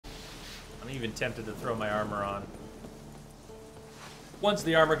even tempted to throw my armor on. Once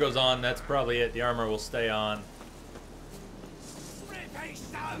the armor goes on, that's probably it. The armor will stay on.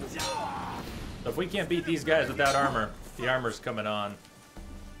 So if we can't beat these guys without armor, the armor's coming on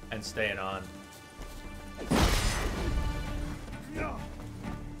and staying on.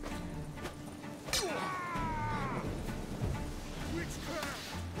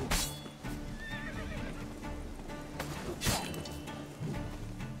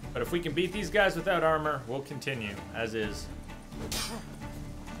 But if we can beat these guys without armor, we'll continue as is.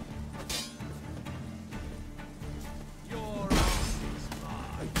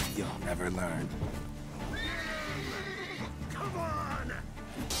 You'll never learn. Come on!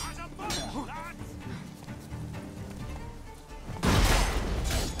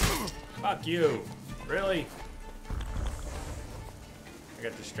 Fuck you. Really? I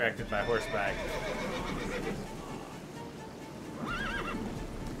got distracted by horseback.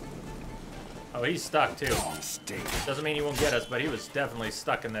 Oh, he's stuck too. Doesn't mean he won't get us, but he was definitely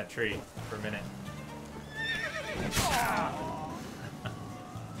stuck in that tree for a minute.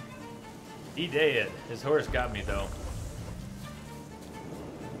 He did. His horse got me though.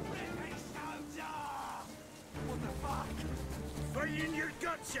 What the fuck? Fire in your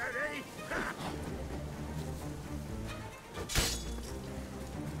guts, Eddie!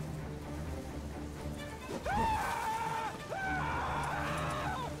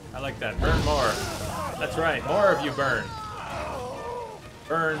 I like that. Burn more. That's right. More of you burn.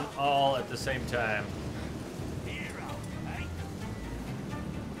 Burn all at the same time.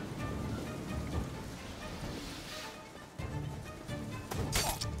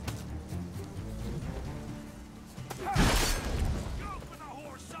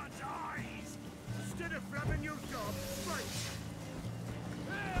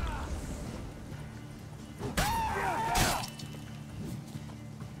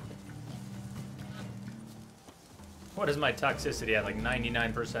 What is my toxicity at? Like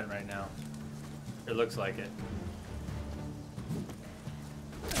 99% right now. It looks like it.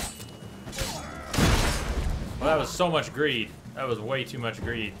 Well, that was so much greed. That was way too much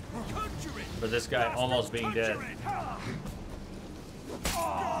greed for this guy almost being dead.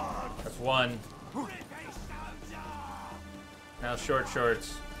 That's one. Now short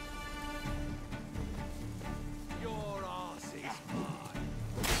shorts.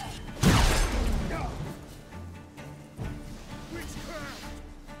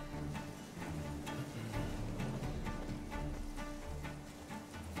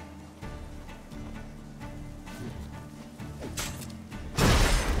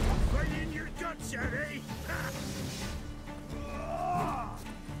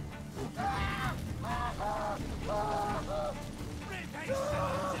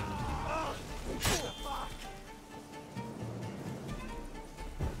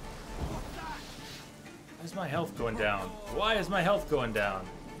 Why is my health going down? Why is my health going down?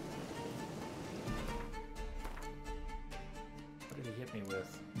 What did he hit me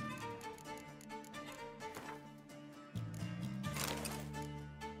with?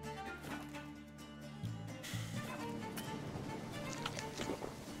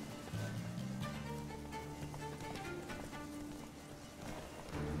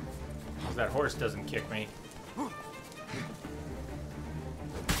 That horse doesn't kick me.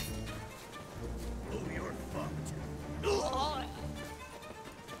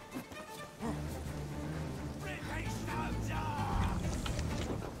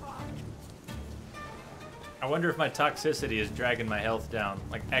 I wonder if my toxicity is dragging my health down,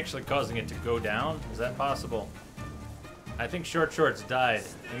 like actually causing it to go down. Is that possible? I think Short Shorts died.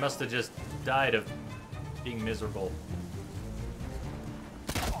 He must have just died of being miserable.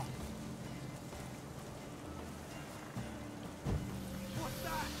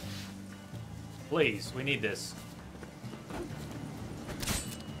 Please, we need this.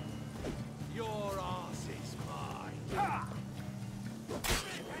 Your ass is mine.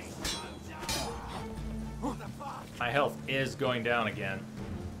 My health is going down again.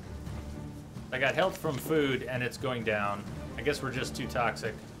 I got health from food and it's going down. I guess we're just too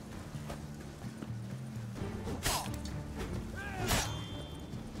toxic.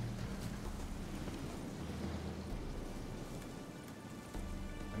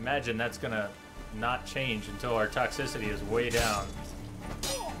 Imagine that's gonna not change until our toxicity is way down.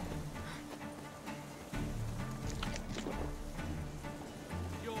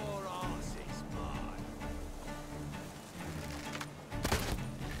 Your ass is mine.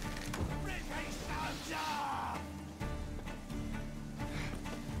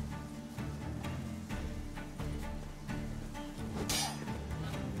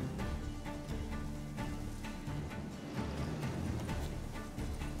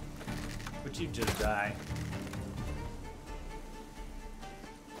 you just die?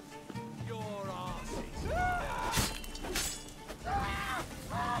 Your arses.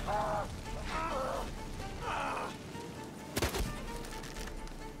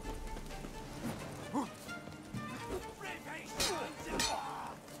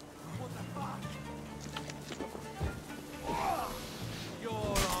 What the fuck? Your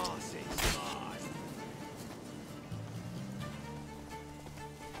arse is mine.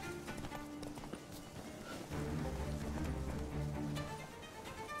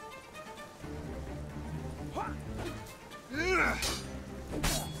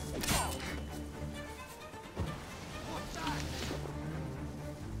 What's that?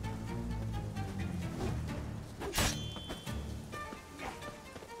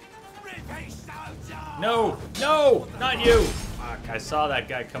 Rip his soldier! No! No! Not you! Fuck, I saw that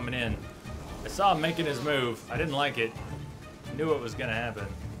guy coming in. I saw him making his move. I didn't like it. Knew it was gonna happen.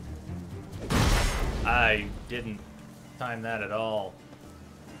 I didn't time that at all.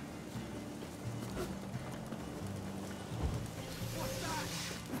 What's that?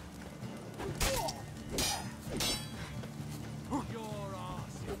 Your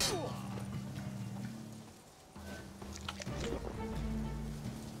arse is mine.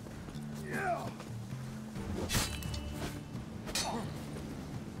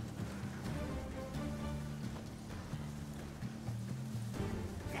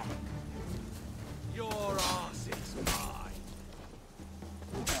 Your arse is mine.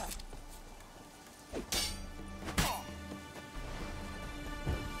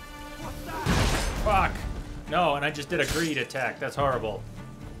 What's that? Fuck! No, and I just did a greed attack. That's horrible.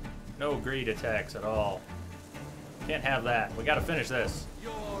 No greed attacks at all. Can't have that. We gotta finish this.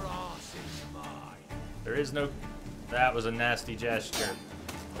 Your arse is mine. There is no... That was a nasty gesture.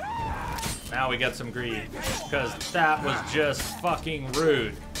 Now we got some greed. Because that was just fucking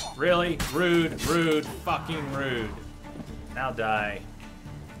rude. Really? Rude, rude, fucking rude. Now die.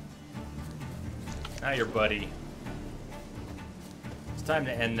 Now you're buddy. It's time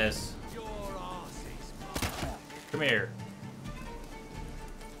to end this. Your arse is mine. Come here.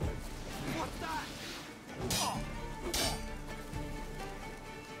 What's that?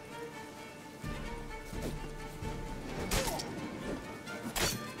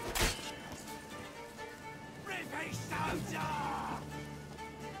 Rip his soldier!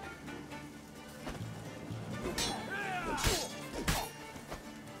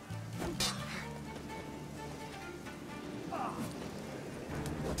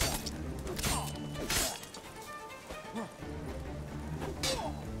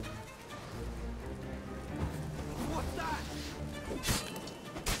 What's that?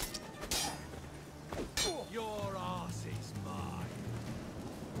 Your arse is mine.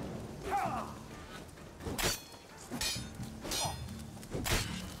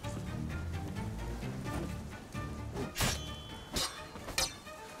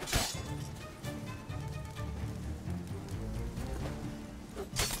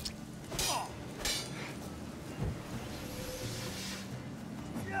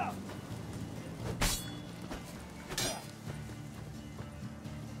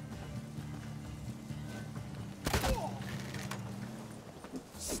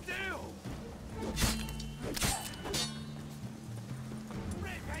 Still!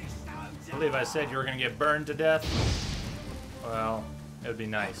 Rip his soldier! I believe I said you were gonna get burned to death. Well, it would be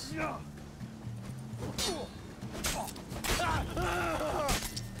nice. It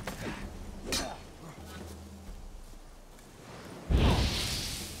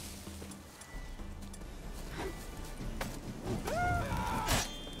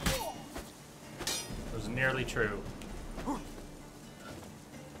was nearly true.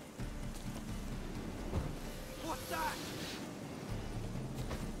 What's that?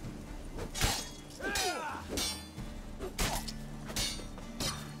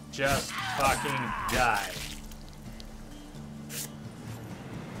 Just fucking die.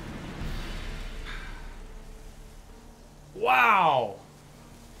 Wow!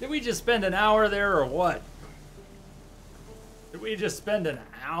 Did we just spend an hour there or what? Did we just spend an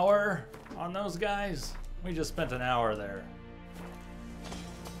hour on those guys? We just spent an hour there.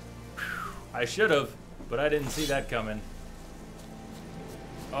 Whew. I should have, but I didn't see that coming.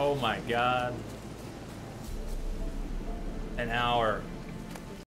 Oh my god. An hour.